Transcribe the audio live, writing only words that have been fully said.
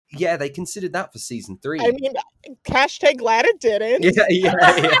yeah, they considered that for season 3. I mean, hashtag glad it didn't.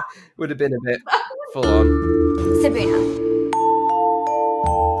 Yeah. Would have been a bit full on. Sabrina.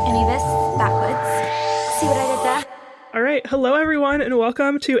 Anubis, backwards. See what I did there? All right. Hello, everyone, and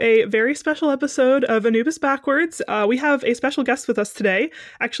welcome to a very special episode of Anubis Backwards. We have a special guest with us today,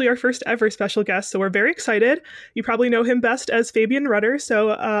 actually our first ever special guest, so we're very excited. You probably know him best as Fabian Rudder,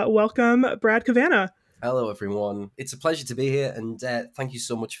 so welcome, Brad Cavanna. Hello, everyone. It's a pleasure to be here, and thank you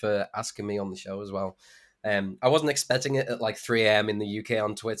so much for asking me on the show as well. I wasn't expecting it at like 3 a.m. in the UK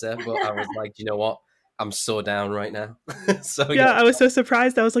on Twitter, but I was like, you know what? I'm so down right now. So yeah, I was so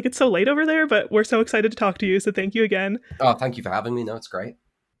surprised. I was like, it's so late over there, but we're so excited to talk to you. So thank you again. Oh, thank you for having me. No, it's great.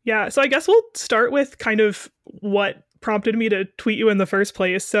 Yeah, so I guess we'll start with kind of what prompted me to tweet you in the first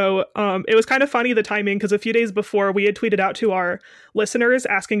place. So it was kind of funny, the timing, because a few days before we had tweeted out to our listeners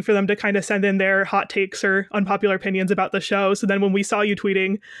asking for them to kind of send in their hot takes or unpopular opinions about the show. So then when we saw you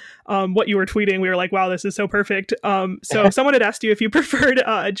tweeting what you were tweeting, we were like, wow, this is so perfect. So someone had asked you if you preferred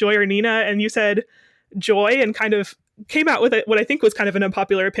Joy or Nina, and you said Joy, and kind of came out with what I think was kind of an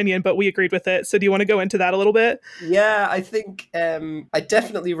unpopular opinion, but we agreed with it. So do you want to go into that a little bit? Yeah, I think I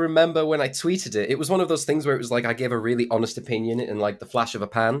definitely remember when I tweeted it. It was one of those things where it was like I gave a really honest opinion in like the flash of a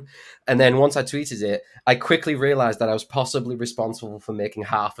pan. And then once I tweeted it, I quickly realized that I was possibly responsible for making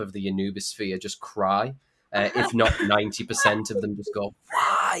half of the Anubis sphere just cry, if not 90% of them just go,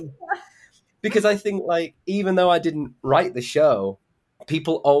 why? Because I think, like, even though I didn't write the show,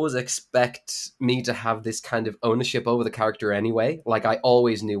 people always expect me to have this kind of ownership over the character anyway. Like, I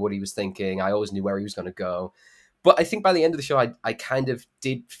always knew what he was thinking. I always knew where he was going to go. But I think by the end of the show, I kind of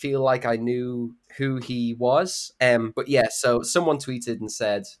did feel like I knew who he was. But yeah, so someone tweeted and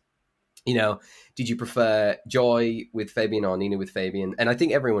said, you know, did you prefer Joy with Fabian or Nina with Fabian? And I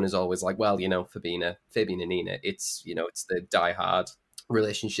think everyone is always like, well, you know, Fabian and Nina, it's, you know, it's the diehard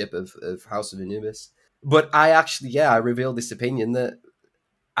relationship of House of Anubis. But I revealed this opinion that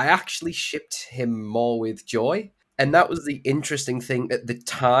I actually shipped him more with Joy. And that was the interesting thing at the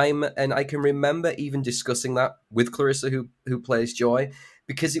time. And I can remember even discussing that with Clarissa, who plays Joy,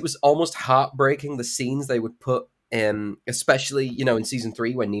 because it was almost heartbreaking, the scenes they would put in, especially, you know, in season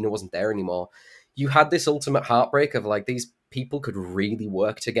 3 when Nina wasn't there anymore. You had this ultimate heartbreak of like, these people could really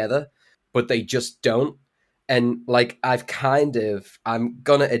work together, but they just don't. And like, I'm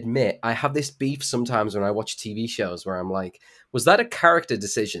gonna admit, I have this beef sometimes when I watch TV shows where I'm like, was that a character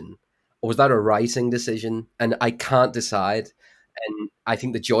decision or was that a writing decision? And I can't decide. And I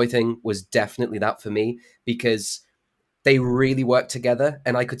think the Joy thing was definitely that for me, because they really worked together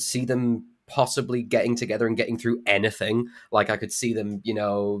and I could see them possibly getting together and getting through anything. Like, I could see them, you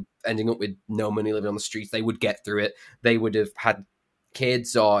know, ending up with no money, living on the streets. They would get through it. They would have had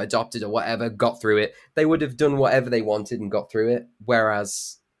kids or adopted or whatever, got through it. They would have done whatever they wanted and got through it.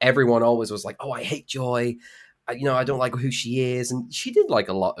 Whereas everyone always was like, oh, I hate Joy. You know, I don't like who she is. And she did like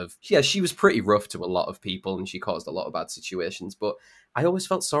a lot of, she was pretty rough to a lot of people and she caused a lot of bad situations. But I always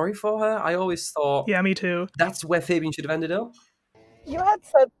felt sorry for her. I always thought, yeah, me too. That's where Fabian should have ended up. You had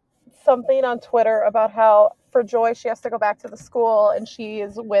said something on Twitter about how for Joy, she has to go back to the school and she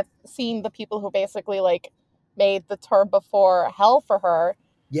is seeing the people who basically like made the term before hell for her.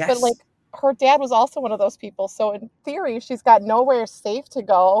 Yes. But like, her dad was also one of those people. So in theory, she's got nowhere safe to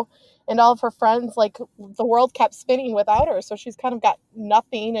go. And all of her friends, like, the world kept spinning without her. So she's kind of got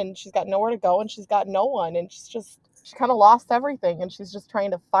nothing and she's got nowhere to go and she's got no one. And she kind of lost everything and she's just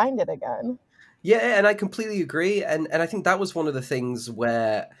trying to find it again. Yeah, and I completely agree. And I think that was one of the things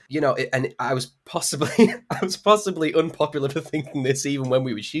where, you know, and I was possibly unpopular for thinking this even when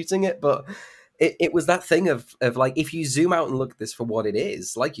we were shooting it, but it was that thing of like, if you zoom out and look at this for what it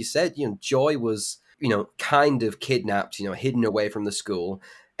is, like you said, you know, Joy was, you know, kind of kidnapped, you know, hidden away from the school.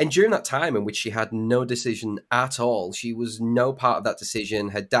 And during that time in which she had no decision at all, she was no part of that decision.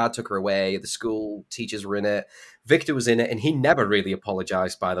 Her dad took her away. The school teachers were in it. Victor was in it, and he never really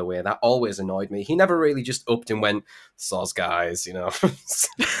apologized, by the way. That always annoyed me. He never really just upped and went, "Soz, guys," you know.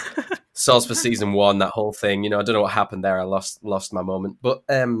 Soz for season 1, that whole thing. You know, I don't know what happened there. I lost my moment. But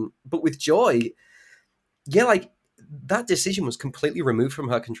with Joy, yeah, like, that decision was completely removed from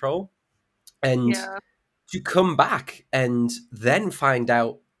her control. And to come back and then find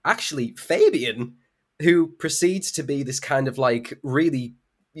out, actually, Fabian, who proceeds to be this kind of like really,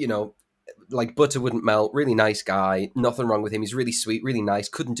 you know, like butter wouldn't melt, really nice guy, nothing wrong with him. He's really sweet, really nice,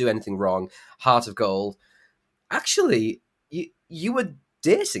 couldn't do anything wrong, heart of gold. Actually, you were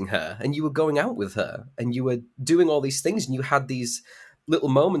dating her and you were going out with her and you were doing all these things and you had these little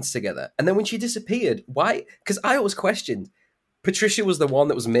moments together. And then when she disappeared, why? Because I always questioned, Patricia was the one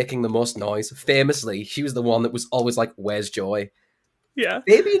that was making the most noise. Famously, she was the one that was always like, "Where's Joy?" Yeah.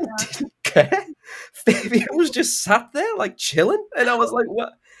 Fabian didn't care. Fabian was just sat there, like, chilling. And I was like,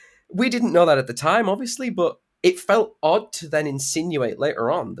 what? We didn't know that at the time, obviously, but it felt odd to then insinuate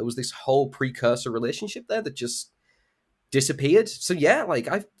later on. There was this whole precursor relationship there that just disappeared. So, yeah, like,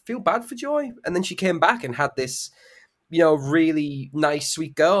 I feel bad for Joy. And then she came back and had this, really nice,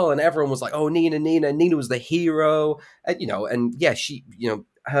 sweet girl. And everyone was like, oh, Nina. Nina was the hero. And, and yeah, she,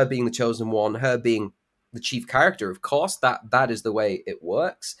 her being the chosen one, her being the chief character, of course, that is the way it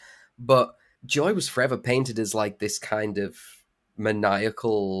works. But Joy was forever painted as like this kind of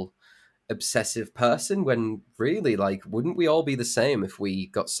maniacal, obsessive person, when really, like, wouldn't we all be the same if we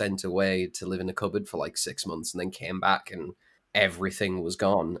got sent away to live in a cupboard for like 6 months and then came back and everything was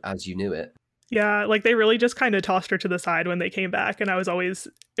gone as you knew it? Yeah, like they really just kind of tossed her to the side when they came back, and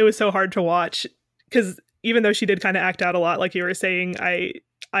it was so hard to watch, because even though she did kind of act out a lot, like you were saying, I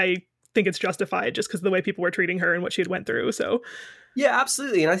think it's justified just because of the way people were treating her and what she had went through. So yeah,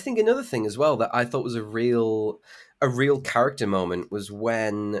 absolutely. And I think another thing as well that I thought was a real character moment was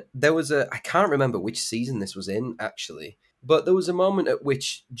when there was I can't remember which season this was in, actually, but there was a moment at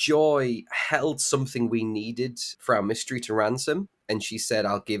which Joy held something we needed for our mystery to Ransom, and she said,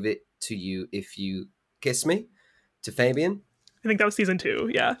 I'll give it to you if you kiss me, to Fabian. I think that was season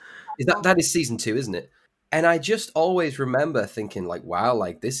 2, yeah. That is season 2, isn't it? And I just always remember thinking, like, wow,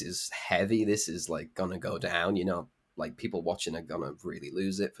 like, this is heavy. This is, like, gonna go down, like, people watching are gonna really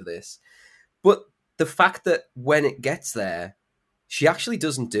lose it for this. But the fact that when it gets there, she actually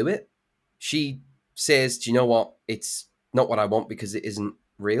doesn't do it. She says, do you know what? It's not what I want because it isn't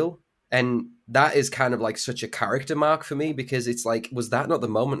real. And that is kind of like such a character mark for me, because it's like, was that not the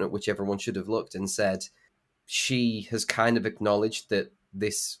moment at which everyone should have looked and said, she has kind of acknowledged that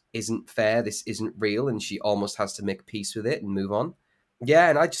this isn't fair, this isn't real, and she almost has to make peace with it and move on. Yeah,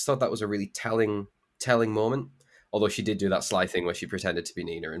 and I just thought that was a really telling moment. Although she did do that sly thing where she pretended to be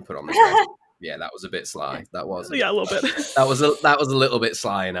Nina and put on the dress. Yeah, that was a bit sly. That was. Yeah, a little bit. that was a little bit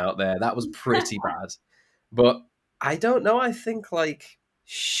sly and out there. That was pretty bad. But I don't know. I think like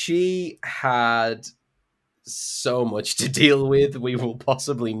she had so much to deal with. We will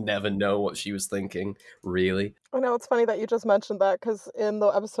possibly never know what she was thinking, really. I know, it's funny that you just mentioned that, because in the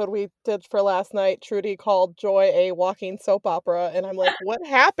episode we did for last night, Trudy called Joy a walking soap opera, and I'm like, what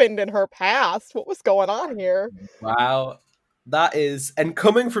happened in her past? What was going on here? Wow. That is, and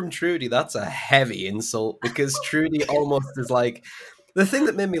coming from Trudy, that's a heavy insult, because Trudy almost is like, the thing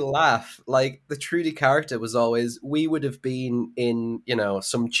that made me laugh, like the Trudy character was always, we would have been in,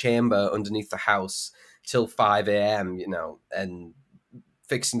 some chamber underneath the house till 5 a.m., and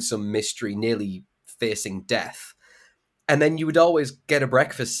fixing some mystery, nearly facing death. And then you would always get a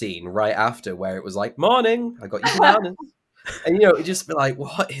breakfast scene right after where it was like, morning, I got you bananas. And, it'd just be like,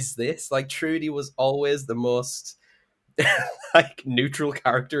 what is this? Like, Trudy was always the most like neutral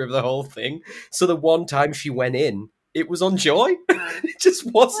character of the whole thing. So the one time she went in, it was on Joy. It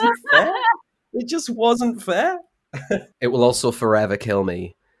just wasn't fair. It just wasn't fair. It will also forever kill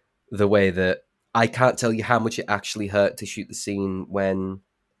me the way that I can't tell you how much it actually hurt to shoot the scene when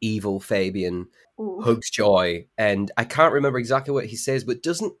evil Fabian hugs Joy, and I can't remember exactly what he says, but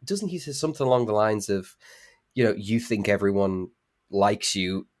doesn't he say something along the lines of, you think everyone likes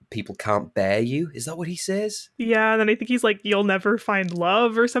you, people can't bear you? Is that what he says? Yeah, and then I think he's like, you'll never find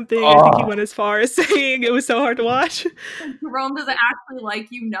love or something. I think he went as far as saying it was so hard to watch. Jerome doesn't actually like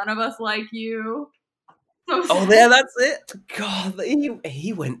you. None of us like you. So oh, there, that's it. God,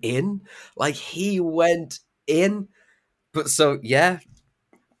 he went in. Like, he went in. But so, yeah.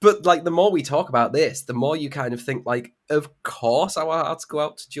 But, like, the more we talk about this, the more you kind of think, like, of course our hearts go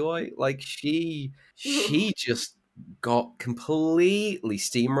out to Joy. Like, she just got completely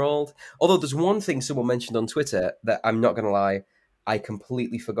steamrolled. Although there's one thing someone mentioned on Twitter that I'm not going to lie, I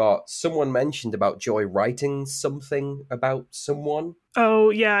completely forgot. Someone mentioned about Joy writing something about someone. Oh,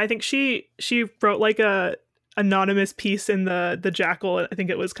 yeah. I think she wrote, like, a anonymous piece in the Jackal. I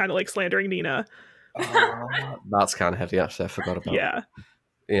think it was kind of like slandering Nina. That's kind of heavy, actually. I forgot about Yeah.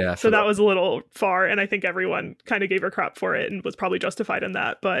 Yeah. So that was a little far, and I think everyone kind of gave her crap for it and was probably justified in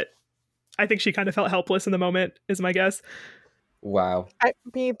that. But I think she kind of felt helpless in the moment, is my guess. Wow. I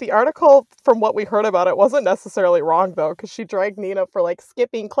mean, the article, from what we heard about it, wasn't necessarily wrong, though, because she dragged Nina for, like,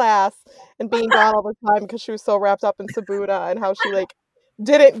 skipping class and being gone all the time because she was so wrapped up in Sabuda, and how she, like,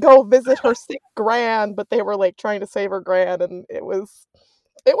 didn't go visit her sick gran, but they were, like, trying to save her gran, and it was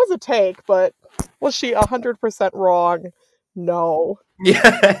a take, but was she 100% wrong? No.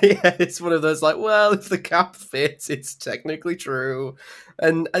 Yeah, it's one of those, like, well, if the cap fits, it's technically true.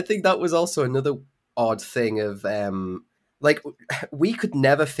 And I think that was also another odd thing of, like, we could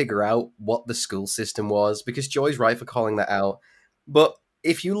never figure out what the school system was, because Joy's right for calling that out. But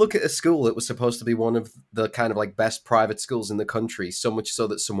if you look at a school that was supposed to be one of the kind of like best private schools in the country, so much so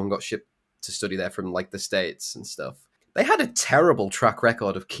that someone got shipped to study there from like the States and stuff, they had a terrible track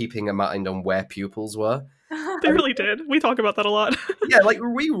record of keeping a mind on where pupils were. They really did. We talk about that a lot. Yeah, like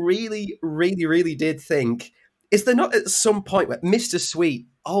we really, really, really did think, is there not at some point where Mr. Sweet,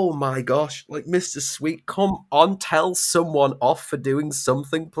 oh my gosh, like Mr. Sweet, come on, tell someone off for doing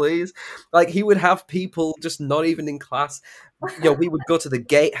something, please. Like he would have people just not even in class. You know, we would go to the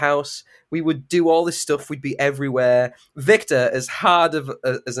gatehouse, we would do all this stuff, we'd be everywhere. Victor, as hard of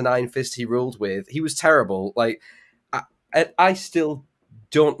as an iron fist he ruled with, he was terrible. Like, I still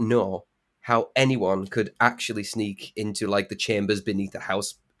don't know how anyone could actually sneak into like the chambers beneath the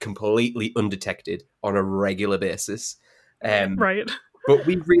house completely undetected on a regular basis. Right. But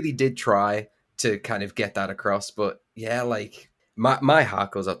we really did try to kind of get that across. But yeah, like my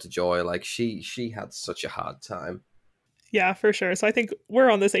heart goes out to Joy. Like she had such a hard time. Yeah, for sure. So I think we're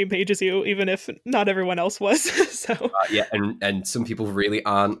on the same page as you, even if not everyone else was. So Yeah, and some people really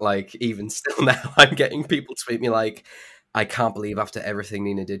aren't. Like even still now, I'm getting people tweet me like, I can't believe after everything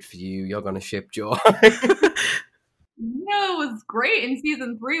Nina did for you, you're going to ship Joy. No, it was great in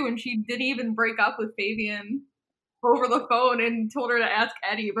season 3 when she didn't even break up with Fabian over the phone and told her to ask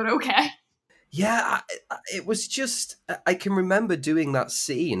Eddie, but okay. Yeah, it was just, I can remember doing that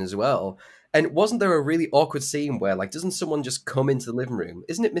scene as well. And wasn't there a really awkward scene where, like, doesn't someone just come into the living room?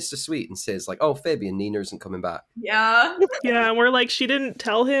 Isn't it Mr. Sweet and says, like, oh, Fabian, Nina isn't coming back? Yeah. yeah, and we're like, she didn't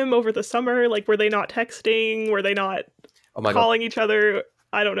tell him over the summer. Like, were they not texting? Were they not calling each other?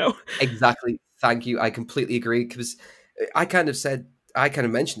 I don't know. Exactly. Thank you. I completely agree. Because I kind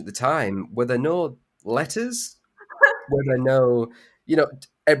of mentioned at the time, were there no letters? Were there no,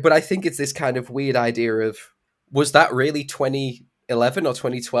 but I think it's this kind of weird idea of, was that really 2011 or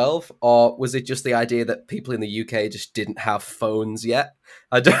 2012? Or was it just the idea that people in the UK just didn't have phones yet?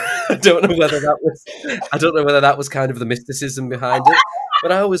 I don't know whether that was kind of the mysticism behind it.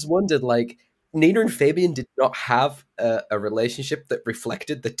 But I always wondered, like, Nina and Fabian did not have a relationship that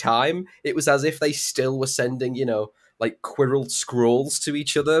reflected the time. It was as if they still were sending, like quirrelled scrolls to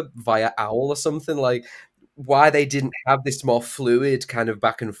each other via owl or something. Like, why they didn't have this more fluid kind of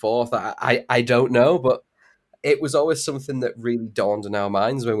back and forth, I don't know. But it was always something that really dawned in our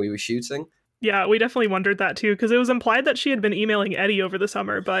minds when we were shooting. Yeah, we definitely wondered that too, because it was implied that she had been emailing Eddie over the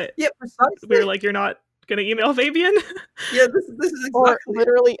summer, but yeah, precisely. We were like, you're not going to email Fabian? Yeah, this is exactly... Or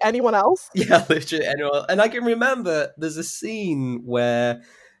literally anyone else? Yeah, literally anyone. And I can remember there's a scene where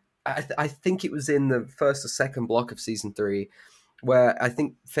I think it was in the first or second block of season 3 where I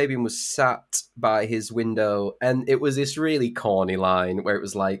think Fabian was sat by his window and it was this really corny line where it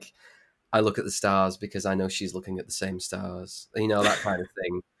was like, I look at the stars because I know she's looking at the same stars. That kind of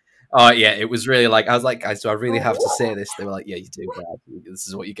thing. Oh, yeah, it was really like, I was like, so I really have to say this. They were like, yeah, you do, Brad. This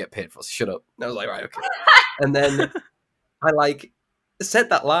is what you get paid for. So shut up. And I was like, right, okay. And then I like said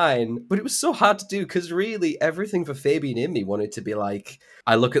that line, but it was so hard to do because really everything for Fabian in me wanted to be like,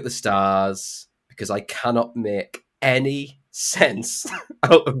 I look at the stars because I cannot make any sense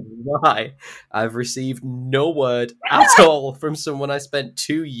out of why I've received no word at all from someone I spent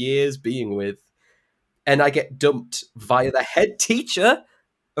 2 years being with. And I get dumped via the head teacher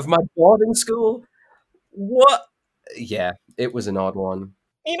of my boarding school. What? Yeah, it was an odd one.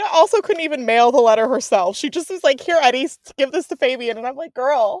 Nina also couldn't even mail the letter herself. She just was like, here, Eddie, give this to Fabian. And I'm like,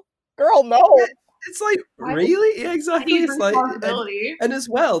 girl, no. It's like, really? Yeah, exactly. It's like, and as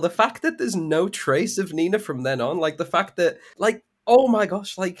well, the fact that there's no trace of Nina from then on, like the fact that, like, oh my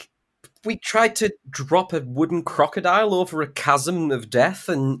gosh, like, we tried to drop a wooden crocodile over a chasm of death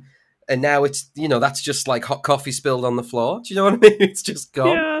and now it's, that's just like hot coffee spilled on the floor. Do you know what I mean? It's just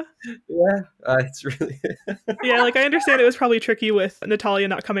gone. Yeah. It's really... Yeah, like I understand it was probably tricky with Natalia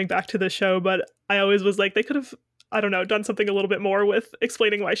not coming back to the show, but I always was like, they could have, I don't know, done something a little bit more with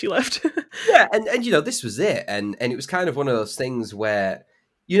explaining why she left. Yeah, and this was it. And it was kind of one of those things where,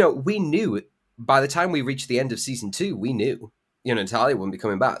 we knew by the time we reached the end of season 2, we knew, Natalia wouldn't be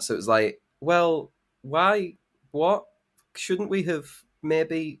coming back. So it was like, well, why? What? Shouldn't we have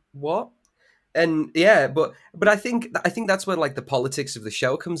maybe what? And yeah, but I think that's where like the politics of the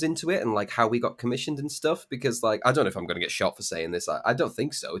show comes into it and like how we got commissioned and stuff, because like I don't know if I'm going to get shot for saying this. I don't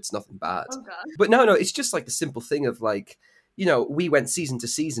think so. It's nothing bad. Oh, God. But no, it's just like the simple thing of like, we went season to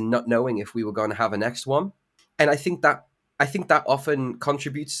season not knowing if we were going to have a next one. And I think that often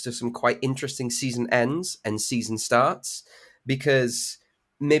contributes to some quite interesting season ends and season starts, because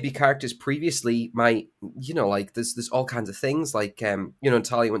maybe characters previously might, like there's all kinds of things like,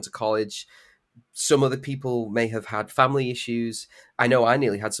 Natalia went to college. Some other people may have had family issues. I know I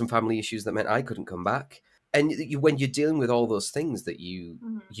nearly had some family issues that meant I couldn't come back. And when you're dealing with all those things that you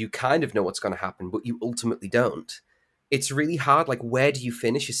kind of know what's going to happen, but you ultimately don't, it's really hard. Like, where do you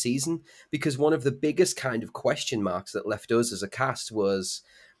finish a season? Because one of the biggest kind of question marks that left us as a cast was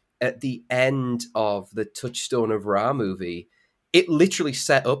at the end of the Touchstone of Ra movie, it literally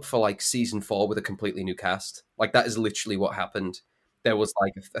set up for like season 4 with a completely new cast. Like, that is literally what happened. There was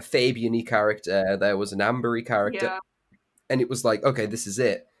like a Fabian-y character, there was an Amber-y character, and it was like, okay, this is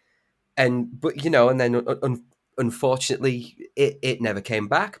it. But and then unfortunately, it never came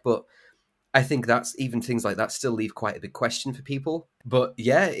back. But I think that's even things like that still leave quite a big question for people. But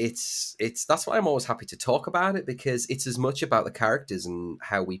yeah, it's that's why I'm always happy to talk about it, because it's as much about the characters and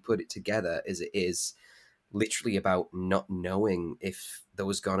how we put it together as it is literally about not knowing if there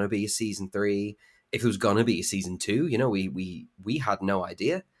was gonna be a season 3, if there was gonna be a season 2. We had no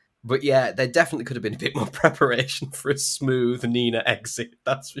idea. But yeah, there definitely could have been a bit more preparation for a smooth Nina exit,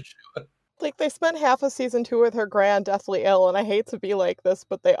 that's for sure. Like, they spent half of season 2 with her gran deathly ill, and I hate to be like this,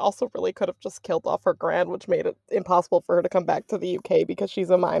 but they also really could have just killed off her gran, which made it impossible for her to come back to the UK because she's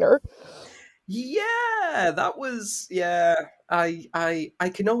a minor. Yeah, that was, yeah. I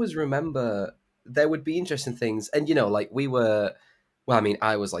can always remember there would be interesting things. And, like we were, well, I mean,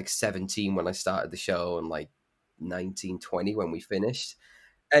 I was like 17 when I started the show and like 19, 20 when we finished.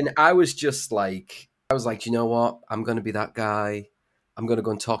 And I was like, you know what? I'm going to be that guy. I'm going to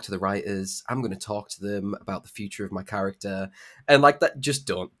go and talk to the writers. I'm going to talk to them about the future of my character. And like that, just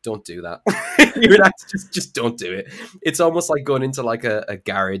don't do that. You're an actor, just don't do it. It's almost like going into like a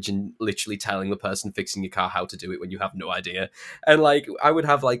garage and literally telling the person fixing your car how to do it when you have no idea. And like, I would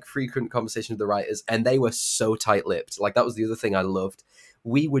have like frequent conversations with the writers, and they were so tight-lipped. Like, that was the other thing I loved.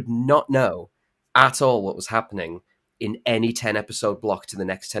 We would not know at all what was happening in any 10-episode block to the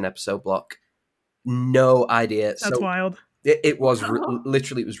next 10-episode block. No idea. That's wild. It was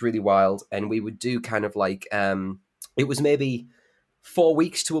literally, it was really wild. And we would do kind of like, it was maybe 4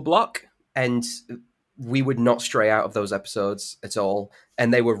 weeks to a block, and we would not stray out of those episodes at all.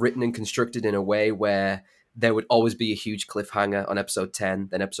 And they were written and constructed in a way where there would always be a huge cliffhanger on episode 10,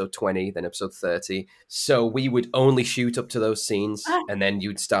 then episode 20, then episode 30. So we would only shoot up to those scenes, and then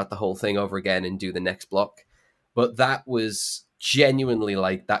you'd start the whole thing over again and do the next block. But that was genuinely,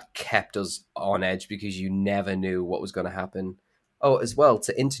 like, that kept us on edge because you never knew what was going to happen. Oh, as well,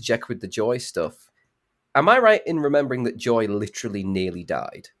 to interject with the Joy stuff, am I right in remembering that Joy literally nearly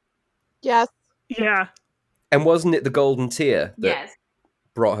died? Yes. Yeah. And wasn't it the golden tear that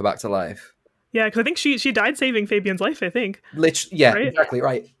brought her back to life? Yeah, because I think she died saving Fabian's life, I think. Yeah, right? Exactly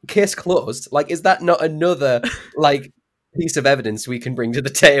right. Case closed. Like, is that not another, like, piece of evidence we can bring to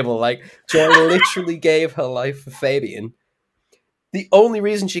the table? Like, Joy literally gave her life for Fabian. The only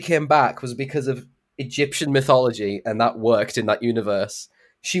reason she came back was because of Egyptian mythology, and that worked in that universe.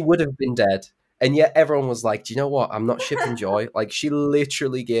 She would have been dead. And yet everyone was like, do you know what? I'm not shipping Joy. Like, she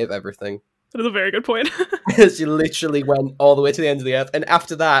literally gave everything. That is a very good point. She literally went all the way to the end of the earth. And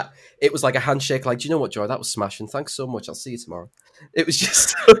after that, it was like a handshake, like, do you know what, Joy? That was smashing. Thanks so much. I'll see you tomorrow. It was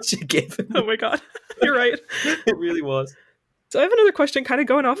just such a gift. Oh my God. You're right. It really was. So I have another question kind of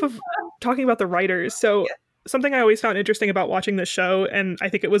going off of talking about the writers. So something I always found interesting about watching this show, and I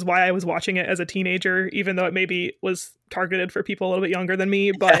think it was why I was watching it as a teenager, even though it maybe was targeted for people a little bit younger than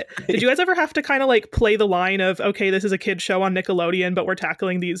me, but did you guys ever have to kind of like play the line of, okay, this is a kid's show on Nickelodeon, but we're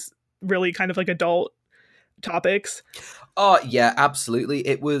tackling these really kind of like adult topics? Oh, yeah, absolutely.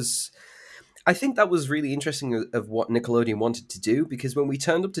 It was... I think that was really interesting of what Nickelodeon wanted to do, because when we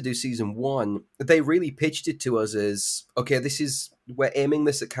turned up to do season 1, they really pitched it to us as, okay, we're aiming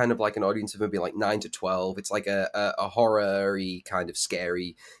this at kind of like an audience of maybe like 9 to 12. It's like a horror-y kind of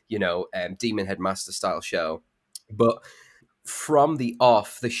scary, Demon Headmaster style show. But from the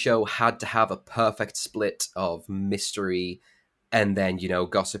off, the show had to have a perfect split of mystery and then,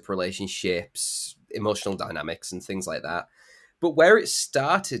 gossip relationships, emotional dynamics and things like that. But where it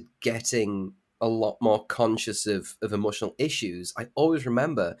started getting a lot more conscious of emotional issues, I always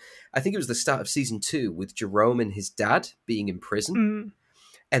remember, I think it was the start of season 2 with Jerome and his dad being in prison. Mm.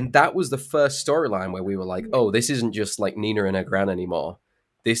 And that was the first storyline where we were like, oh, this isn't just like Nina and her gran anymore.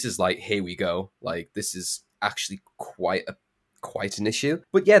 This is like, here we go. Like, this is actually quite an issue.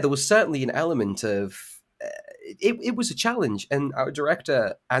 But yeah, there was certainly an element of, it was a challenge. And our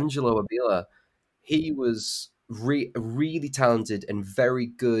director, Angelo Abila, he was really talented and very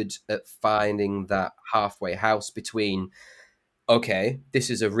good at finding that halfway house between, okay, this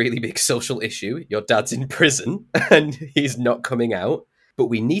is a really big social issue. Your dad's in prison and he's not coming out, but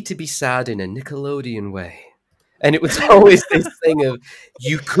we need to be sad in a Nickelodeon way. And it was always this thing of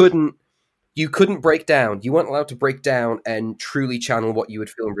you couldn't break down. You weren't allowed to break down and truly channel what you would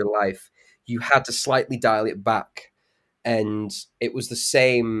feel in real life. you had to slightly dial it back. And it was the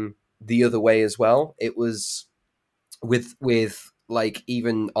same the other way as well. It was with like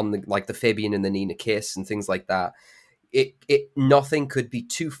even on the like the Fabian and the Nina kiss and things like that. It nothing could be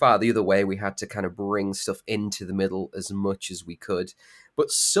too far the other way. We had to kind of bring stuff into the middle as much as we could. But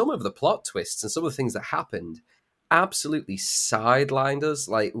some of the plot twists and some of the things that happened absolutely sidelined us.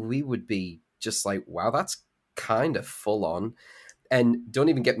 Like, we would be just like, wow, that's kind of full on. And don't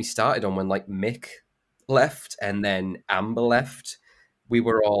even get me started on when like Mick left and then Amber left. We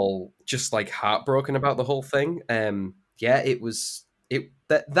were all just like heartbroken about the whole thing. Yeah, it was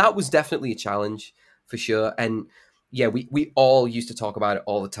that was definitely a challenge for sure. And yeah, we all used to talk about it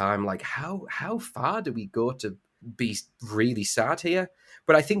all the time. Like, how far do we go to be really sad here?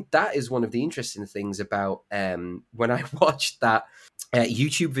 But I think that is one of the interesting things about when I watched that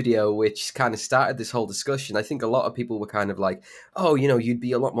YouTube video, which kind of started this whole discussion. I think a lot of people were kind of like, oh, you'd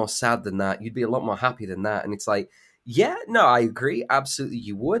be a lot more sad than that. You'd be a lot more happy than that. And it's like, yeah, no, I agree. Absolutely,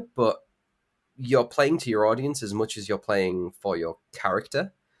 you would. But you're playing to your audience as much as you're playing for your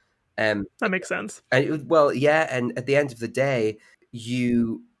character. That makes sense. Well, yeah, and at the end of the day,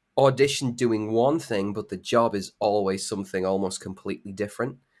 you audition doing one thing, but the job is always something almost completely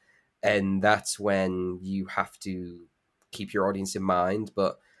different. And that's when you have to keep your audience in mind.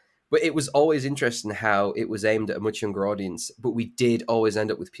 But it was always interesting how it was aimed at a much younger audience, but we did always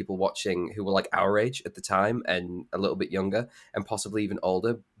end up with people watching who were like our age at the time and a little bit younger and possibly even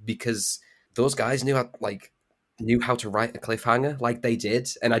older, because those guys knew how to write a cliffhanger like they did.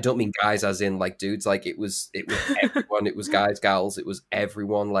 And I don't mean guys as in like dudes. Like, it was everyone. It was guys, gals, it was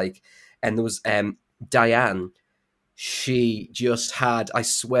everyone. Like, and there was Diane. She just had, I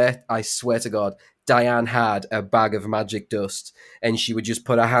swear to God, Diane had a bag of magic dust, and she would just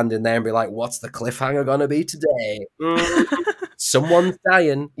put her hand in there and be like, what's the cliffhanger gonna be today? Someone's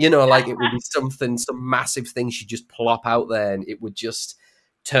dying, like it would be some massive thing she'd just plop out there, and it would just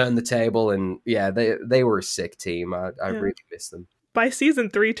turn the table. And yeah, they were a sick team. I really miss them. By season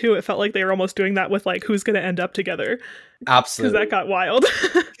 3 too, it felt like they were almost doing that with like who's going to end up together. Absolutely, because that got wild.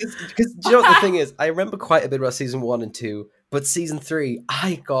 Because you know what the thing is, I remember quite a bit about season 1 and 2, but season 3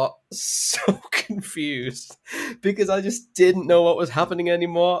 I got so confused because I just didn't know what was happening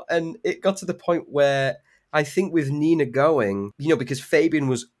anymore. And it got to the point where I think with Nina going, because Fabian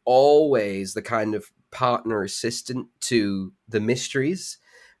was always the kind of partner assistant to the mysteries,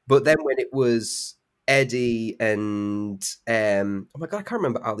 but then when it was Eddie and oh my God, I can't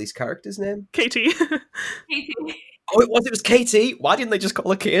remember Ali's character's name. Katie. Oh, it was Katie. Why didn't they just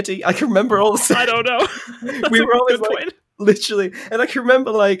call her Katie? I can remember all the time. I don't know. We were always like, literally, and I can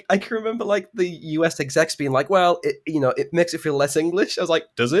remember like the US execs being like, well, it makes it feel less English. I was like,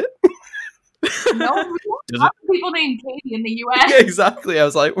 does it? No, lots of people named Katie in the US. Yeah, exactly. I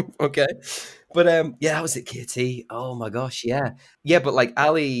was like, okay. But yeah, that was it, Katie. Oh my gosh, yeah. Yeah, but like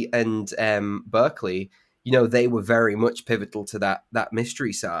Ali and Berkeley, they were very much pivotal to that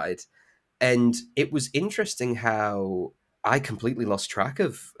mystery side. And it was interesting how I completely lost track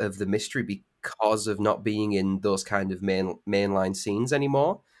of the mystery because of not being in those kind of mainline scenes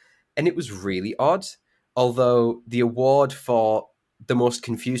anymore. And it was really odd. Although the award for the most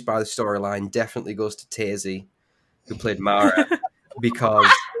confused by the storyline definitely goes to Tazy, who played Mara, because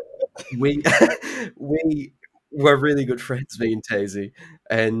we were really good friends, me and Tazy.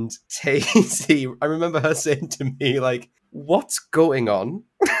 And Tazy, I remember her saying to me, like, what's going on?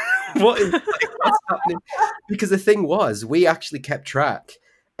 What's happening? Because the thing was, we actually kept track.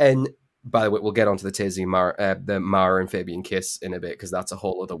 And by the way, we'll get onto the Tazy and the Mara and Fabian kiss in a bit, because that's a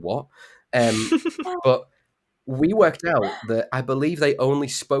whole other what. But we worked out that I believe they only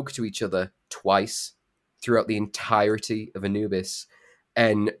spoke to each other twice throughout the entirety of Anubis.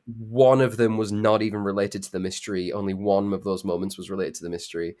 And one of them was not even related to the mystery. Only one of those moments was related to the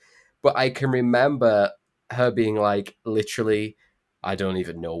mystery. But I can remember her being like, literally, I don't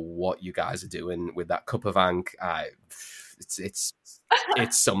even know what you guys are doing with that cup of Ankh. It's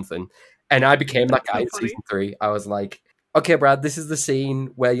something. And I became that guy in season 3. I was like, okay, Brad, this is the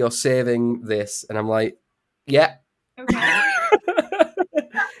scene where you're saving this. And I'm like, yeah. Okay.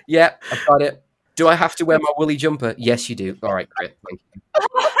 Yeah, I've got it. Do I have to wear my woolly jumper? Yes, you do. All right, great. Thank you.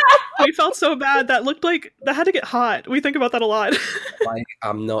 We felt so bad. That looked like that had to get hot. We think about that a lot. Like,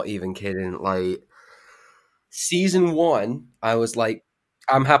 I'm not even kidding. Like, season 1, I was like,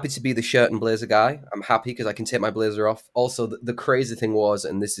 I'm happy to be the shirt and blazer guy. I'm happy because I can take my blazer off. Also, the crazy thing was,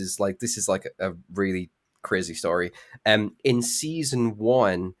 and this is like a really crazy story. In season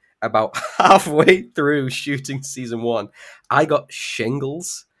 1, about halfway through shooting season 1, I got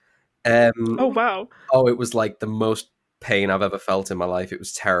shingles. Oh wow! Oh, it was like the most pain I've ever felt in my life. It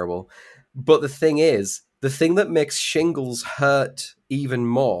was terrible. But the thing is, the thing that makes shingles hurt even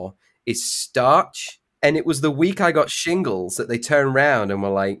more is starch. And it was the week I got shingles that they turned around and were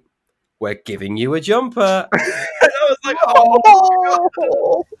like, "We're giving you a jumper." And I was like,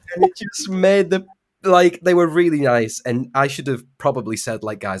 "Oh!" And it just made they were really nice. And I should have probably said,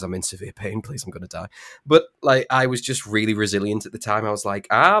 like, "Guys, I'm in severe pain. Please, I'm going to die." But like, I was just really resilient at the time. I was like,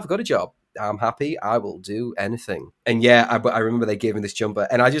 "I've got a job. I'm happy. I will do anything." And yeah, I remember they gave me this jumper,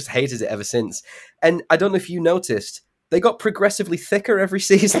 and I just hated it ever since. And I don't know if you noticed, they got progressively thicker every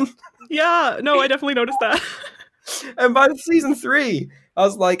season. Yeah, no, I definitely noticed that. And by season 3, I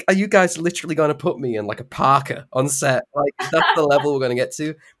was like, "Are you guys literally going to put me in like a parka on set? Like, that's the level we're going to get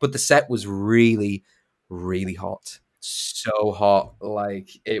to?" But the set was really, really hot. So hot.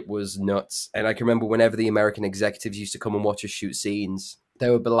 Like, it was nuts. And I can remember whenever the American executives used to come and watch us shoot scenes, they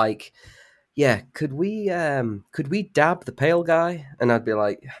would be like, "Yeah, could we dab the pale guy?" And I'd be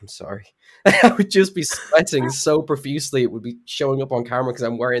like, "I'm sorry." I would just be sweating so profusely it would be showing up on camera because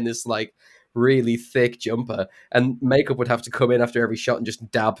I'm wearing this like really thick jumper, and makeup would have to come in after every shot and just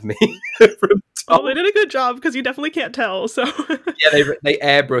dab me from top. Well, they did a good job because you definitely can't tell. So Yeah, they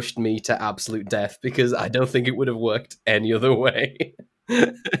airbrushed me to absolute death because I don't think it would have worked any other way.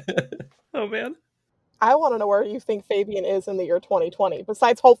 Oh man. I want to know where you think Fabian is in the year 2020,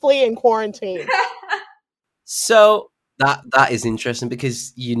 besides hopefully in quarantine. So that is interesting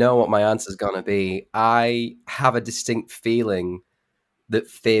because you know what my answer's gonna be. I have a distinct feeling that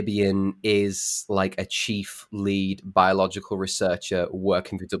Fabian is like a chief lead biological researcher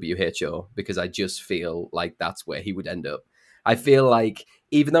working for WHO, because I just feel like that's where he would end up. I feel like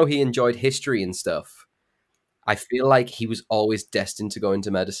even though he enjoyed history and stuff, I feel like he was always destined to go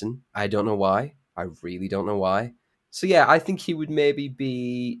into medicine. I don't know why. I really don't know why. So yeah, I think he would maybe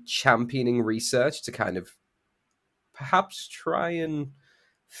be championing research to kind of perhaps try and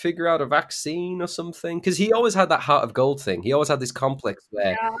figure out a vaccine or something, because he always had that heart of gold thing. He always had this complex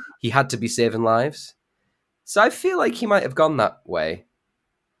where he had to be saving lives. So I feel like he might have gone that way.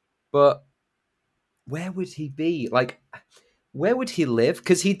 But where would he be? Like, where would he live?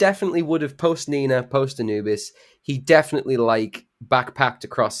 Because he definitely would have, post Nina, post Anubis, he definitely like backpacked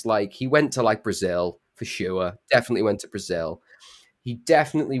across, like he went to like Brazil for sure. Definitely went to Brazil. He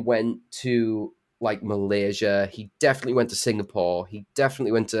definitely went to like Malaysia. He definitely went to Singapore. He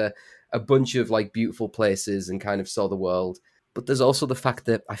definitely went to a bunch of like beautiful places and kind of saw the world. But there's also the fact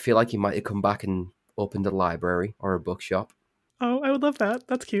that I feel like he might have come back and opened a library or a bookshop. Oh, I would love that.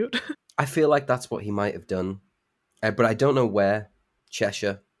 That's cute. I feel like that's what he might have done. But I don't know where.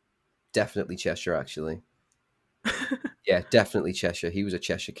 Cheshire. Definitely Cheshire, actually. Yeah, definitely Cheshire. He was a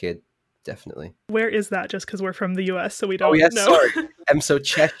Cheshire kid. Definitely. Where is that? Just because we're from the US, so we don't know. Sorry. So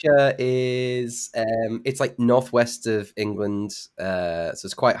Cheshire is it's like northwest of England. So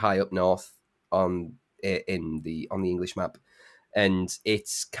it's quite high up north on the English map, and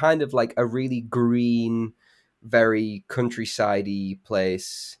it's kind of like a really green, very countryside-y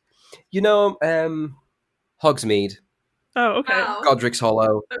place. You know, Hogsmeade. Oh, okay. Wow. Godric's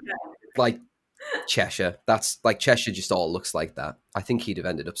Hollow. Okay. Like Cheshire. That's like Cheshire just all looks like that. I think he'd have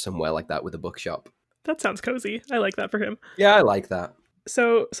ended up somewhere like that with a bookshop. That sounds cozy. I like that for him. Yeah, I like that.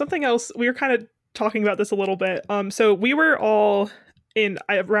 So something else, we were kind of talking about this a little bit. So we were all in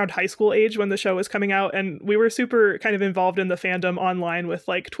around high school age when the show was coming out, and we were super kind of involved in the fandom online with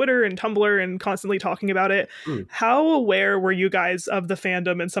like Twitter and Tumblr and constantly talking about it. How aware were you guys of the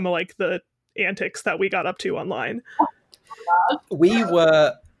fandom and some of like the antics that we got up to online? We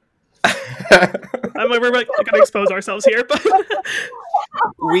were we're like gonna expose ourselves here, but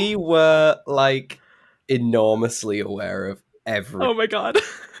we were like enormously aware of everything. Oh my god.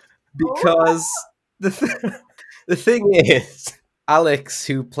 Because the thing is, Alex,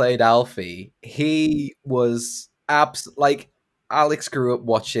 who played Alfie, he was Alex grew up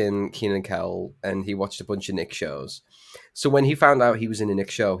watching Kenan and Kel, and he watched a bunch of Nick shows. So when he found out he was in a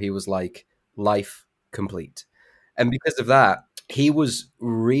Nick show, he was like, life complete. And because of that, he was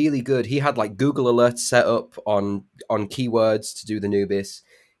really good. He had like Google alerts set up on keywords to do the Nubis.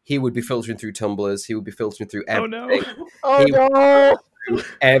 He would be filtering through Tumblrs. He would be filtering through everything. Oh no!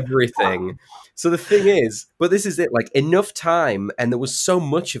 Everything. So the thing is, but this is it, like enough time, and there was so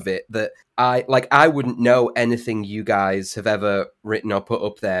much of it that I wouldn't know anything you guys have ever written or put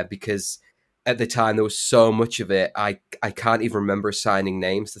up there, because at the time there was so much of it. I can't even remember assigning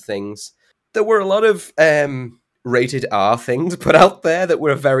names to things. There were a lot of rated R things put out there that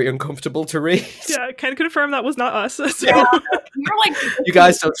were very uncomfortable to read. Yeah, I can confirm that was not us. So. Yeah, you're like, you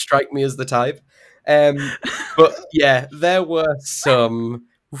guys don't strike me as the type. But yeah, there were some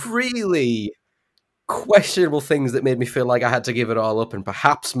really questionable things that made me feel like I had to give it all up and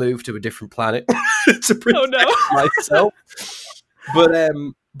perhaps move to a different planet to protect myself.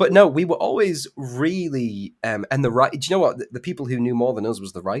 But no, we were always really and the right. Do you know what? The people who knew more than us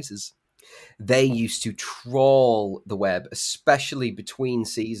was the writers. They used to trawl the web, especially between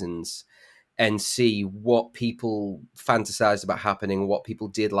seasons, and see what people fantasized about happening, what people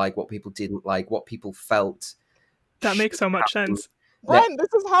did like, what people didn't like, what people felt. That makes so much sense. Ren, this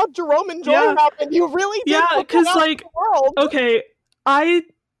is how Jerome and Joy happened. You really did. Yeah, because like, the world. Okay,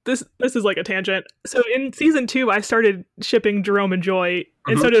 this is like a tangent. So in season 2, I started shipping Jerome and Joy,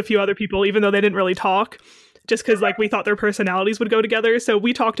 and so did a few other people, even though they didn't really talk, just because like we thought their personalities would go together. So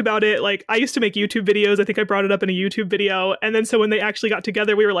we talked about it. Like I used to make YouTube videos. I think I brought it up in a YouTube video, and then so when they actually got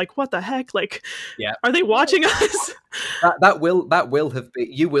together, we were like, "What the heck? Like, are they watching us?" That will have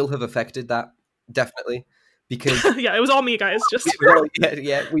been, you will have affected that, definitely. Because yeah, it was all me, guys. Just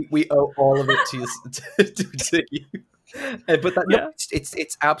we owe all of it to you. To you. But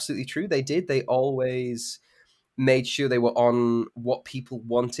it's absolutely true. They did. They always made sure they were on what people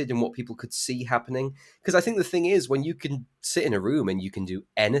wanted and what people could see happening. Because I think the thing is, when you can sit in a room and you can do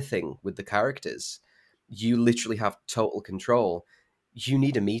anything with the characters, you literally have total control. You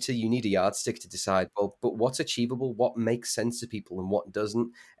need a meter, you need a yardstick to decide, well, but what's achievable, what makes sense to people and what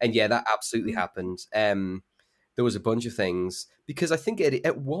doesn't. And yeah, that absolutely happened. There was a bunch of things, because I think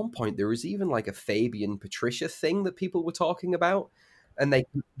at one point there was even like a Fabian Patricia thing that people were talking about, and they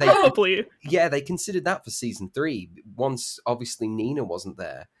probably they considered that for season 3 once obviously Nina wasn't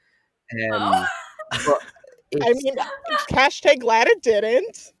there. But I mean, hashtag glad it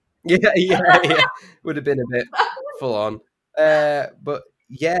didn't. Yeah, would have been a bit full on. But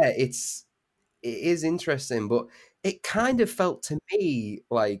yeah, it is interesting, but it kind of felt to me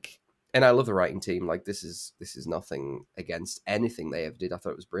like, and I love the writing team, like this is nothing against anything they ever did. I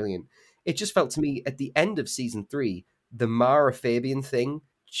thought it was brilliant. It just felt to me at the end of season 3, the Mara Fabian thing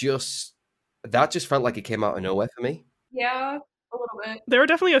just felt like it came out of nowhere for me. Yeah, a little bit. There were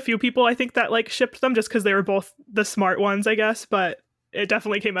definitely a few people I think that like shipped them just because they were both the smart ones, I guess, but it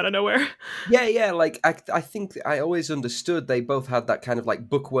definitely came out of nowhere. Yeah, like I think I always understood they both had that kind of like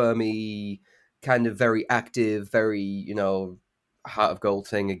bookwormy, kind of very active, very, Heart of Gold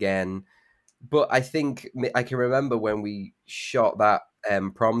thing again. But I think I can remember when we shot that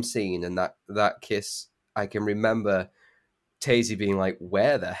prom scene and that kiss, I can remember Tazy being like,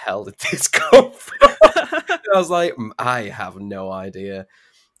 where the hell did this come from? I was like, I have no idea.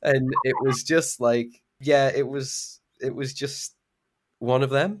 And it was just like, it was just one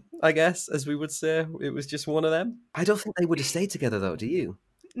of them, I guess, as we would say. It was just one of them. I don't think they would have stayed together, though, do you?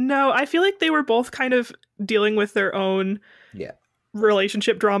 No, I feel like they were both kind of dealing with their own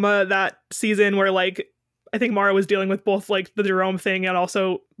relationship drama that season, where like I think Mara was dealing with both like the Jerome thing and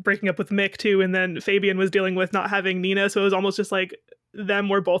also breaking up with Mick too, and then Fabian was dealing with not having Nina, so it was almost just like them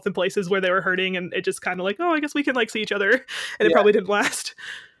were both in places where they were hurting, and it just kind of like, oh, I guess we can like see each other, and it probably didn't last.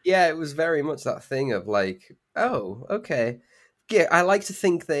 Yeah, it was very much that thing of like, oh, okay. Yeah, I like to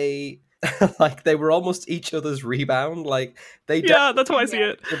think they like they were almost each other's rebound. Like that's how I see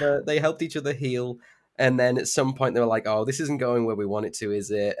it. They helped each other heal. And then at some point they were like, oh, this isn't going where we want it to, is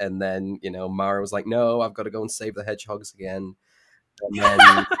it? And then, Mara was like, no, I've got to go and save the hedgehogs again. And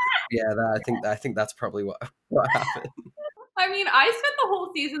then, I think that's probably what happened. I mean, I spent the whole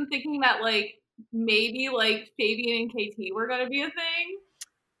season thinking that, like, maybe, like, Fabian and KT were going to be a thing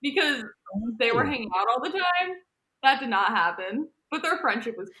because they were hanging out all the time. That did not happen. But their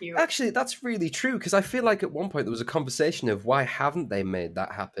friendship was cute. Actually, that's really true, because I feel like at one point there was a conversation of why haven't they made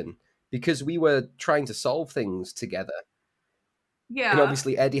that happen? Because we were trying to solve things together. Yeah. And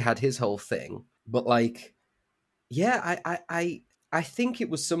obviously Eddie had his whole thing. But like, yeah, I think it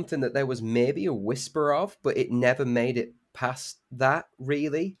was something that there was maybe a whisper of, but it never made it past that,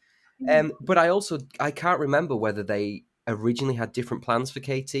 really. But I can't remember whether they originally had different plans for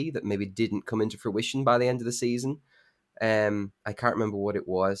KT that maybe didn't come into fruition by the end of the season. I can't remember what it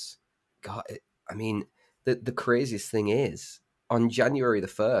was. God, the craziest thing is, on January the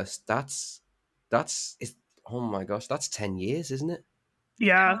 1st, that's oh my gosh, that's 10 years, isn't it?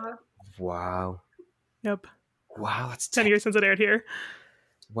 Yeah. Wow. Yep. Wow, that's 10 years since it aired here.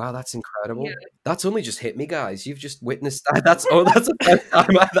 Wow, that's incredible. Yeah. That's only just hit me, guys. You've just witnessed that. That's the first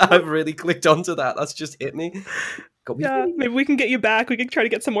time I've really clicked onto that. That's just hit me. Maybe we can get you back. We can try to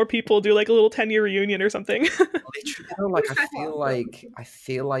get some more people, do like a little 10-year reunion or something. Literally, I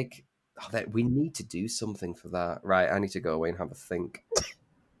feel like that we need to do something for that. Right, I need to go away and have a think.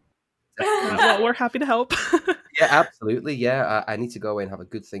 Well, we're happy to help. Yeah, absolutely. Yeah, I need to go away and have a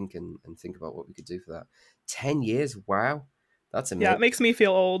good think and think about what we could do for that. 10 years, wow. That's amazing. Yeah, it makes me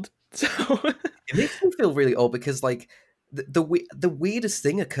feel old. So It makes me feel really old because, like, the weirdest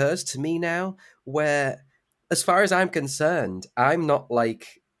thing occurs to me now, where, as far as I'm concerned, I'm not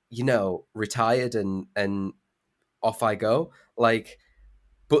like, retired and off I go. Like,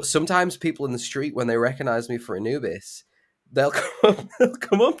 but sometimes people in the street, when they recognize me for Anubis, they'll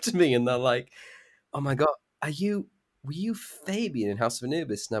come up to me and they're like, "Oh my god, were you Fabian in House of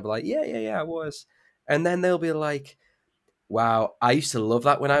Anubis?" And I'll be like, "Yeah, I was." And then they'll be like, "Wow, I used to love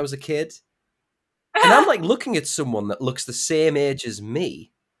that when I was a kid." And I'm like looking at someone that looks the same age as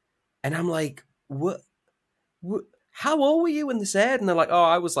me, and I'm like, "What? How old were you when this aired?" And they're like, "Oh,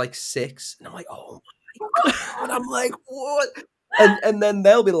 I was like 6." And I'm like, "Oh my god!" I'm like, "What?" And then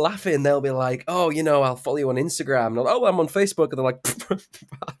they'll be laughing. They'll be like, "Oh, I'll follow you on Instagram." And I'm like, "Oh, I'm on Facebook." And they're like,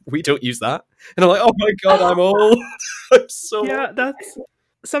 "We don't use that." And I'm like, "Oh my god, I'm old." I'm so Yeah, old. that's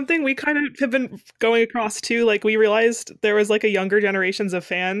something we kind of have been going across too. Like, we realized there was like a younger generations of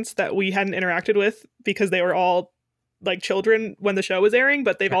fans that we hadn't interacted with because they were all like children when the show was airing,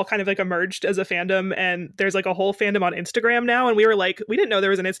 but they've all kind of like emerged as a fandom, and there's like a whole fandom on Instagram now. And we were like, we didn't know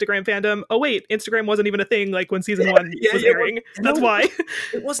there was an Instagram fandom. Oh wait, Instagram wasn't even a thing like when season 1 was airing. That's why.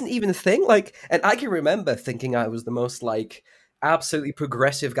 It wasn't even a thing. Like, and I can remember thinking I was the most like absolutely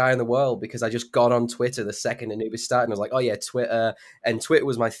progressive guy in the world because I just got on Twitter the second Anubis started, and I was like, "Oh yeah, Twitter." And Twitter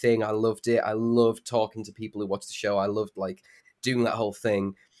was my thing. I loved it. I loved talking to people who watched the show. I loved like doing that whole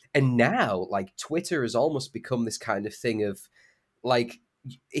thing. And now, like, Twitter has almost become this kind of thing of like,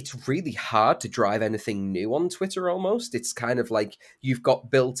 it's really hard to drive anything new on Twitter almost. It's kind of like you've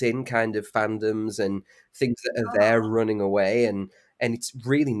got built-in kind of fandoms and things that are there running away, and it's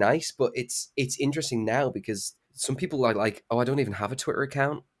really nice. But it's interesting now because some people are like, "Oh, I don't even have a Twitter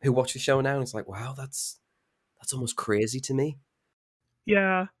account," who watch the show now, and it's like, wow, that's almost crazy to me.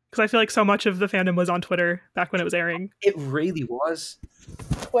 Yeah, because I feel like so much of the fandom was on Twitter back when it was airing. It really was.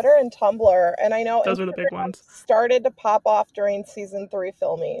 Twitter and Tumblr, and I know Those were the big Instagram ones. started to pop off during season 3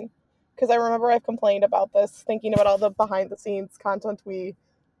 filming, because I remember I've complained about this, thinking about all the behind the scenes content we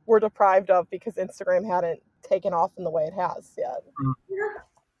were deprived of because Instagram hadn't taken off in the way it has yet.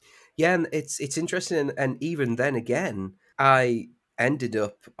 Yeah, and it's interesting, and even then again, I ended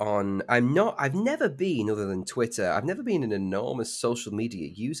up on. I've never been, other than Twitter, I've never been an enormous social media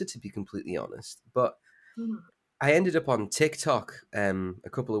user, to be completely honest. But I ended up on TikTok a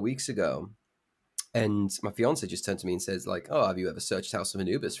couple of weeks ago, and my fiance just turned to me and says, like, "Oh, have you ever searched House of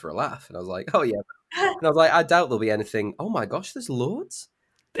Anubis for a laugh?" And I was like, "Oh yeah." And I was like, "I doubt there'll be anything." Oh my gosh, there's loads.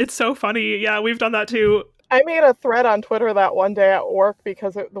 It's so funny. Yeah, we've done that too. I made a thread on Twitter that one day at work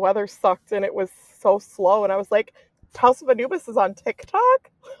because the weather sucked and it was so slow, and I was like, House of Anubis is on TikTok?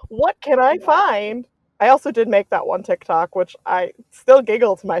 What can I find? I also did make that one TikTok, which I still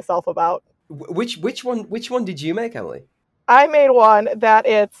giggle to myself about. Which one did you make, Emily? I made one that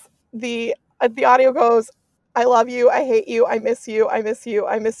it's the audio goes, "I love you, I hate you, I miss you, I miss you,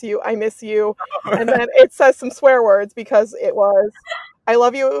 I miss you, I miss you," and then it says some swear words because it was, "I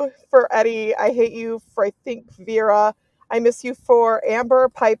love you for Eddie, I hate you for, I think, Vera, I miss you for Amber,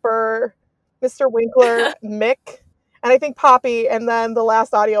 Piper, Mr. Winkler, Mick, and I think Poppy," and then the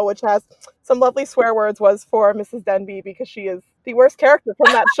last audio, which has some lovely swear words, was for Mrs. Denby because she is the worst character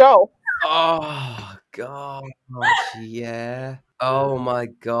from that show. Oh gosh, yeah. Oh my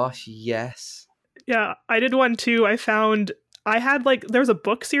gosh, yes. Yeah, I did one too. I had like, there was a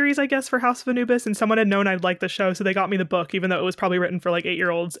book series, I guess, for House of Anubis, and someone had known I'd like the show, so they got me the book, even though it was probably written for like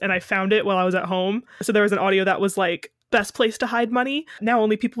 8-year-olds, and I found it while I was at home. So there was an audio that was like, best place to hide money. Now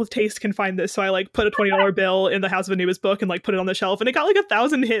only people with taste can find this. So I like put a $20 bill in the House of Anubis book and like put it on the shelf, and it got like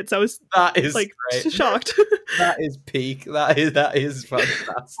 1,000 hits. I was That is like great. shocked. That is peak. That is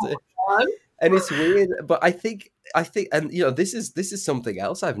fantastic. And it's weird, but I think, and this is something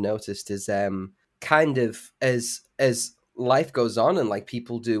else I've noticed is kind of as life goes on and like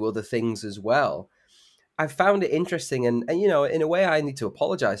people do other things as well. I found it interesting, and in a way, I need to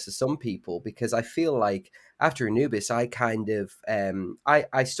apologize to some people because I feel like after Anubis, I kind of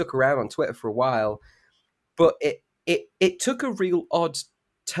I stuck around on Twitter for a while, but it took a real odd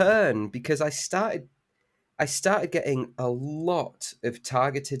turn because I started getting a lot of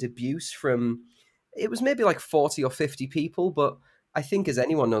targeted abuse from, it was maybe like 40 or 50 people, but I think, as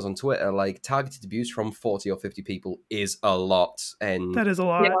anyone knows on Twitter, like, targeted abuse from 40 or 50 people is a lot. And That is a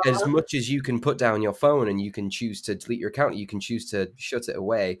lot. Yeah. as much as you can put down your phone and you can choose to delete your account, you can choose to shut it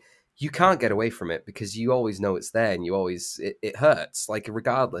away, you can't get away from it because you always know it's there, and you always, it hurts. Like,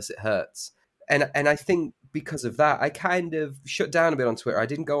 regardless, it hurts. And I think because of that, I kind of shut down a bit on Twitter. I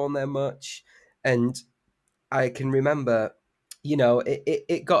didn't go on there much. And I can remember,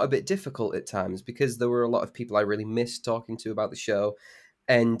 it got a bit difficult at times because there were a lot of people I really missed talking to about the show.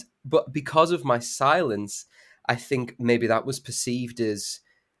 But because of my silence, I think maybe that was perceived as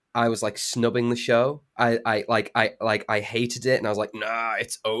I was like snubbing the show. I hated it, and I was like, nah,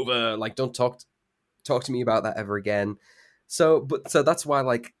 it's over. Like, don't talk to me about that ever again. So that's why,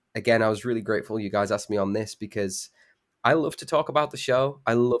 like, again, I was really grateful you guys asked me on this, because I love to talk about the show.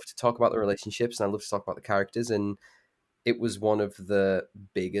 I love to talk about the relationships, and I love to talk about the characters. And it was one of the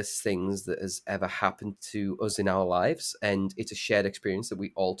biggest things that has ever happened to us in our lives. And it's a shared experience that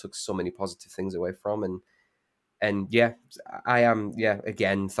we all took so many positive things away from. And yeah, I am. Yeah,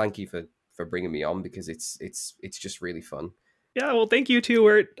 again, thank you for bringing me on, because it's just really fun. Yeah, well, thank you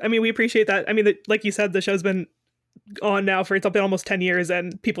too. We appreciate that. I mean, like you said, the show's been on now for, it's been almost 10 years,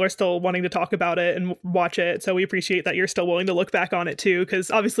 and people are still wanting to talk about it and watch it. So we appreciate that you're still willing to look back on it too, because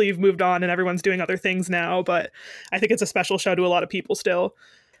obviously you've moved on and everyone's doing other things now. But I think it's a special show to a lot of people still.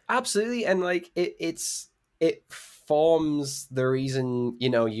 Absolutely, and like it forms the reason, you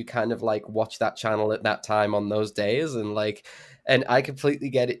know, you kind of like watch that channel at that time on those days, and like, and I completely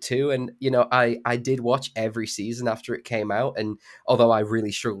get it too. And you know, I did watch every season after it came out, and although I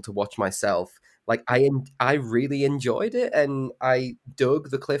really struggled to watch myself, like I really enjoyed it, and I dug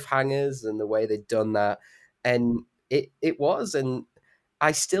the cliffhangers and the way they'd done that, and it was, and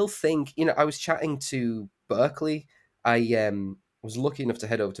I still think, you know, I was chatting to Berkeley. I was lucky enough to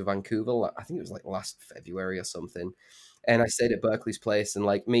head over to Vancouver. I think it was like last February or something, and I stayed at Berkeley's place, and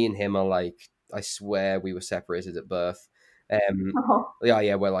like me and him are like, I swear we were separated at birth.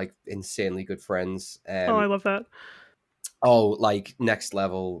 Yeah, we're like insanely good friends. Oh, I love that. Oh, like next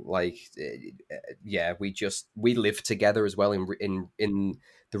level. Like, yeah, we lived together as well in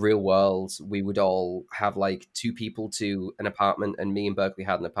the real world. We would all have like two people to an apartment, and me and Berkeley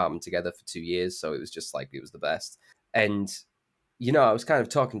had an apartment together for 2 years. So it was just like, it was the best. And, you know, I was kind of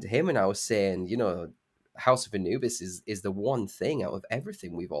talking to him, and I was saying, you know, House of Anubis is the one thing out of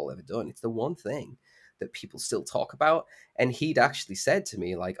everything we've all ever done. It's the one thing that people still talk about. And he'd actually said to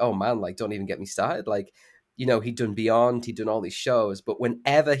me, like, oh man, like, don't even get me started. Like, you know, he'd done Beyond, he'd done all these shows, but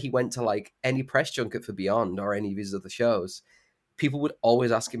whenever he went to like any press junket for Beyond or any of his other shows, people would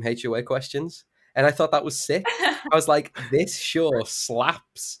always ask him HOA questions. And I thought that was sick. I was like, this show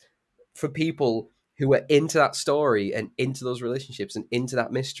slaps for people who are into that story and into those relationships and into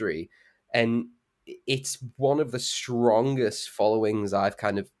that mystery. And it's one of the strongest followings I've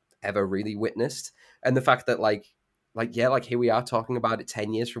kind of ever really witnessed. And the fact that like here we are talking about it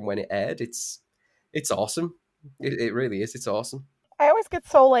 10 years from when it aired, it's awesome. It really is. It's awesome. I always get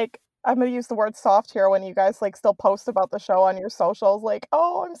so like, I'm going to use the word soft here when you guys like still post about the show on your socials. Like,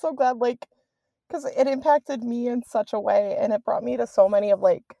 oh, I'm so glad, like, because it impacted me in such a way, and it brought me to so many of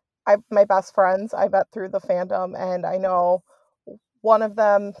like my best friends I met through the fandom. And I know one of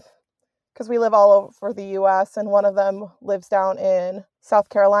them, because we live all over the US, and one of them lives down in South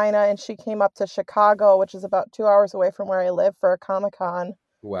Carolina, and she came up to Chicago, which is about 2 hours away from where I live, for a Comic-Con.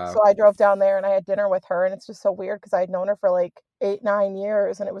 Wow. So I drove down there and I had dinner with her, and it's just so weird because I had known her for like 8-9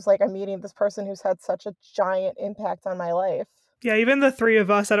 years, and it was like I'm meeting this person who's had such a giant impact on my life. Yeah, even the three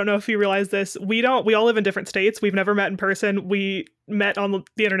of us, I don't know if you realize this, we all live in different states. We've never met in person. We met on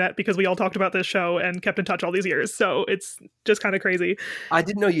the internet because we all talked about this show and kept in touch all these years. So it's just kind of crazy. I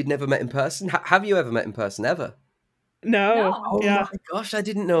didn't know you'd never met in person. Have you ever met in person ever? No. Oh yeah. my gosh, I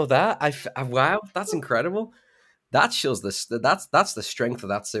didn't know that. Wow, that's incredible. That shows that's the strength of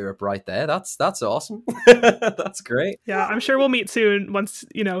that syrup right there. That's awesome. That's great. Yeah, I'm sure we'll meet soon once,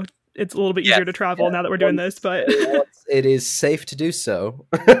 you know, it's a little bit easier to travel now that we're doing this, but it is safe to do so.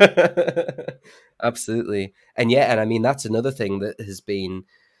 Absolutely. And I mean, that's another thing that has been,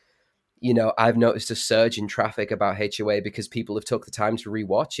 you know, I've noticed a surge in traffic about HOA because people have took the time to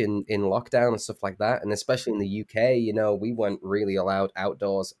rewatch in lockdown and stuff like that. And especially in the UK, you know, we weren't really allowed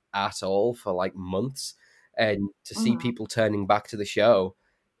outdoors at all for like months. And to see people turning back to the show,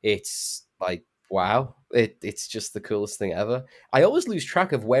 it's like, wow, it's just the coolest thing ever. I always lose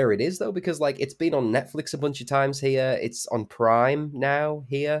track of where it is though, because like it's been on Netflix a bunch of times here. It's on Prime now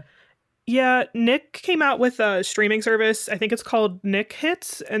here. Yeah, Nick came out with a streaming service. I think it's called Nick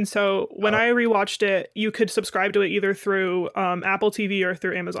Hits. And so when I rewatched it, you could subscribe to it either through Apple TV or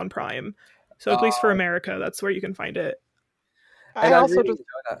through Amazon Prime. So at least for America, that's where you can find it. I also really just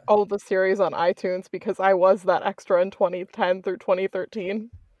own the series on iTunes because I was that extra in 2010 through 2013.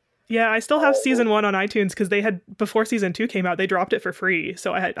 Yeah, I still have season 1 on iTunes because they had, before season 2 came out, they dropped it for free.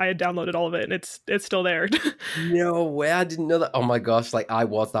 So I had downloaded all of it, and it's still there. No way, I didn't know that. Oh my gosh, like I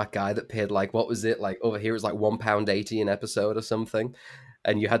was that guy that paid like, what was it? Like over here it was like £1.80 an episode or something.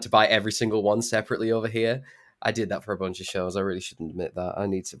 And you had to buy every single one separately over here. I did that for a bunch of shows. I really shouldn't admit that. I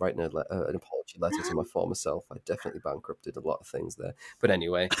need to write an apology letter to my former self. I definitely bankrupted a lot of things there. But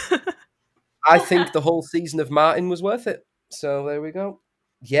anyway, I think the whole season of Martin was worth it. So there we go.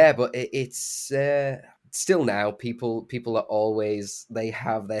 Yeah, but it's still now people are always, they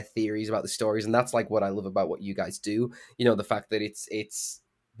have their theories about the stories, and that's like what I love about what you guys do. You know, the fact that it's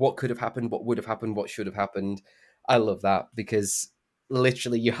what could have happened, what would have happened, what should have happened. I love that because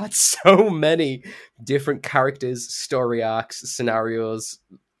literally you had so many different characters, story arcs, scenarios.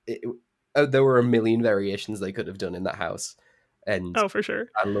 There were a million variations they could have done in that house. And Oh, for sure.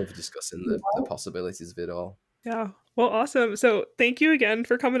 I love discussing the possibilities of it all. Yeah. Well, awesome. So thank you again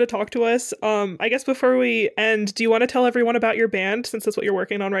for coming to talk to us. I guess before we end, do you want to tell everyone about your band, since that's what you're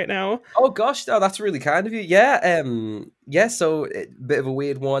working on right now? Oh gosh, no, that's really kind of you. Yeah, so a bit of a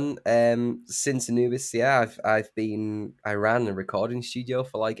weird one. Since Anubis, yeah, I ran a recording studio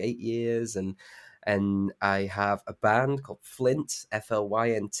for like 8 years, and I have a band called Flint,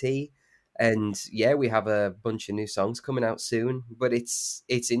 FLYNT. And yeah, we have a bunch of new songs coming out soon. But it's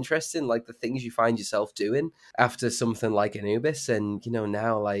interesting, like the things you find yourself doing after something like Anubis. And you know,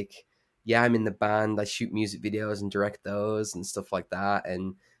 now like, yeah, I'm in the band, I shoot music videos and direct those and stuff like that.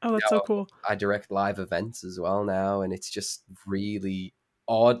 And Oh, that's so cool. I direct live events as well now, and it's just really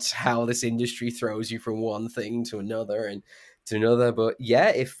odd how this industry throws you from one thing to another and to another. But yeah,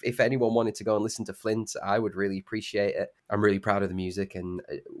 if anyone wanted to go and listen to Flint, I would really appreciate it. I'm really proud of the music, and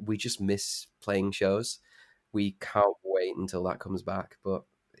we just miss playing shows. We can't wait until that comes back. But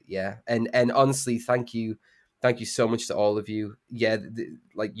yeah, and honestly, thank you so much to all of you. Yeah,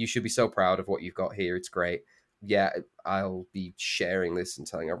 like you should be so proud of what you've got here. It's great. Yeah, I'll be sharing this and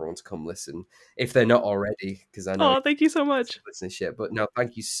telling everyone to come listen if they're not already, because I know. Oh, thank you so much. Listening shit, but no,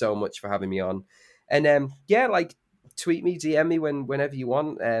 thank you so much for having me on. And yeah, like tweet me, DM me whenever you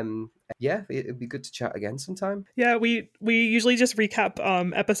want. Yeah, it'd be good to chat again sometime. Yeah, we usually just recap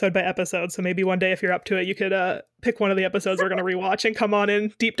episode by episode, so maybe one day if you're up to it, you could pick one of the episodes we're gonna rewatch and come on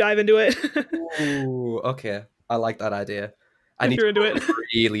and deep dive into it. Ooh, okay, I like that idea. I need to into it.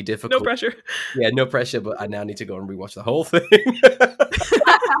 Really difficult. No pressure. Yeah, no pressure, but I now need to go and rewatch the whole thing.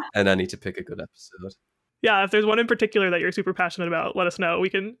 And I need to pick a good episode. Yeah, if there's one in particular that you're super passionate about, let us know. We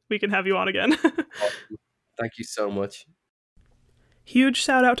can have you on again. Awesome. Thank you so much. Huge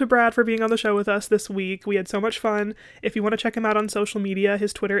shout out to Brad for being on the show with us this week. We had so much fun. If you want to check him out on social media,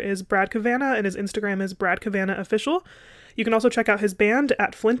 his Twitter is Brad Cavanna and his Instagram is Brad Cavanna Official. You can also check out his band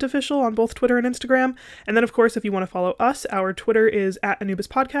at Flint Official on both Twitter and Instagram. And then, of course, if you want to follow us, our Twitter is at Anubis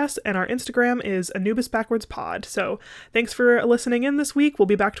Podcast and our Instagram is Anubis Backwards Pod. So thanks for listening in this week. We'll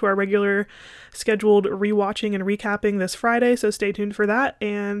be back to our regular scheduled rewatching and recapping this Friday, so stay tuned for that.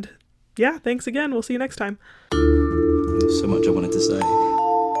 And yeah, thanks again. We'll see you next time. There's so much I wanted to say.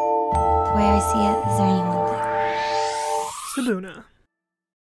 The way I see it, is there anyone like Sabuna.